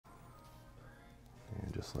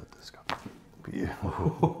just let this go.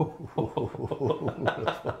 Beautiful.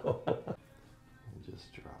 And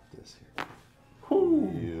just drop this here.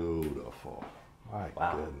 Beautiful. My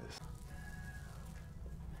goodness.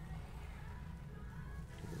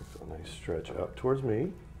 A nice stretch up towards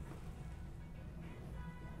me.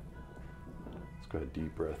 Let's go ahead,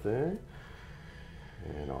 deep breath in.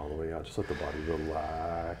 And all the way out. Just let the body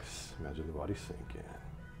relax. Imagine the body sink in.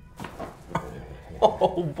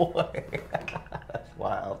 Oh boy. That's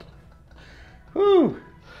wild. Whew.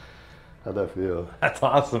 How'd that feel? That's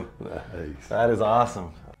awesome. Nice. That is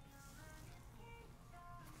awesome.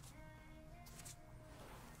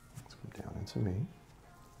 Let's come down into me.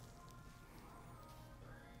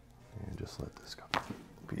 And just let this go.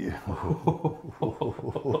 Beautiful.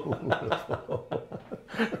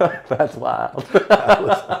 That's wild. That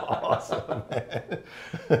was awesome, man.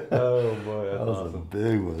 Oh boy, that's That was awesome. a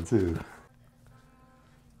big one too.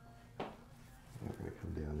 We're gonna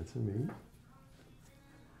come down into me.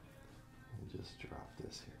 And just drop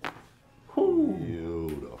this here.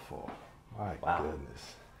 Beautiful. My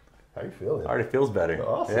goodness. How are you feeling? Already feels better.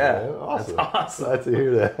 Awesome, Yeah, man. Awesome. that's awesome. Glad to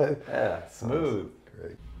hear that. Yeah, smooth. Awesome.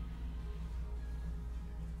 Great.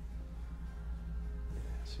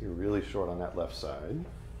 So you're really short on that left side.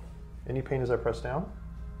 Any pain as I press down?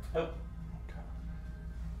 Oh.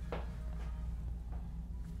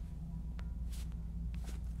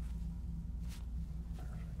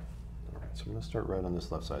 So I'm going to start right on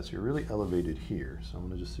this left side. So you're really elevated here. So I'm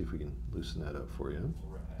going to just see if we can loosen that up for you.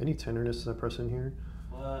 Right. Any tenderness as I press in here?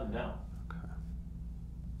 No. Okay.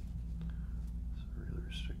 So really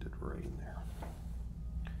restricted right in there.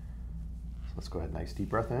 So let's go ahead, nice deep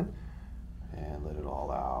breath in. And let it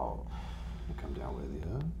all out. And come down with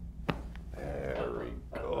you. Very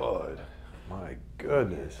good. My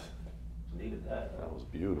goodness. Needed that. That was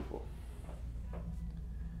beautiful.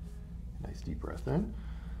 Nice deep breath in.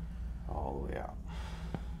 All the way out.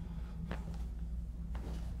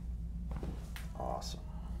 Awesome.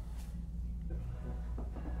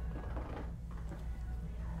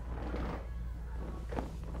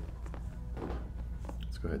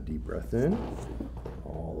 Let's go ahead, deep breath in.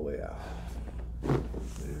 All the way out.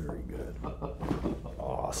 Very good.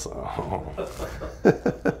 Awesome.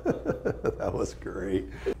 That was great.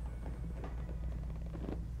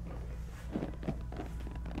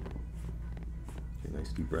 Okay,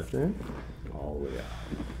 nice deep breath in. All the way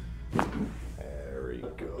out. Very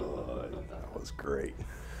good. That was great.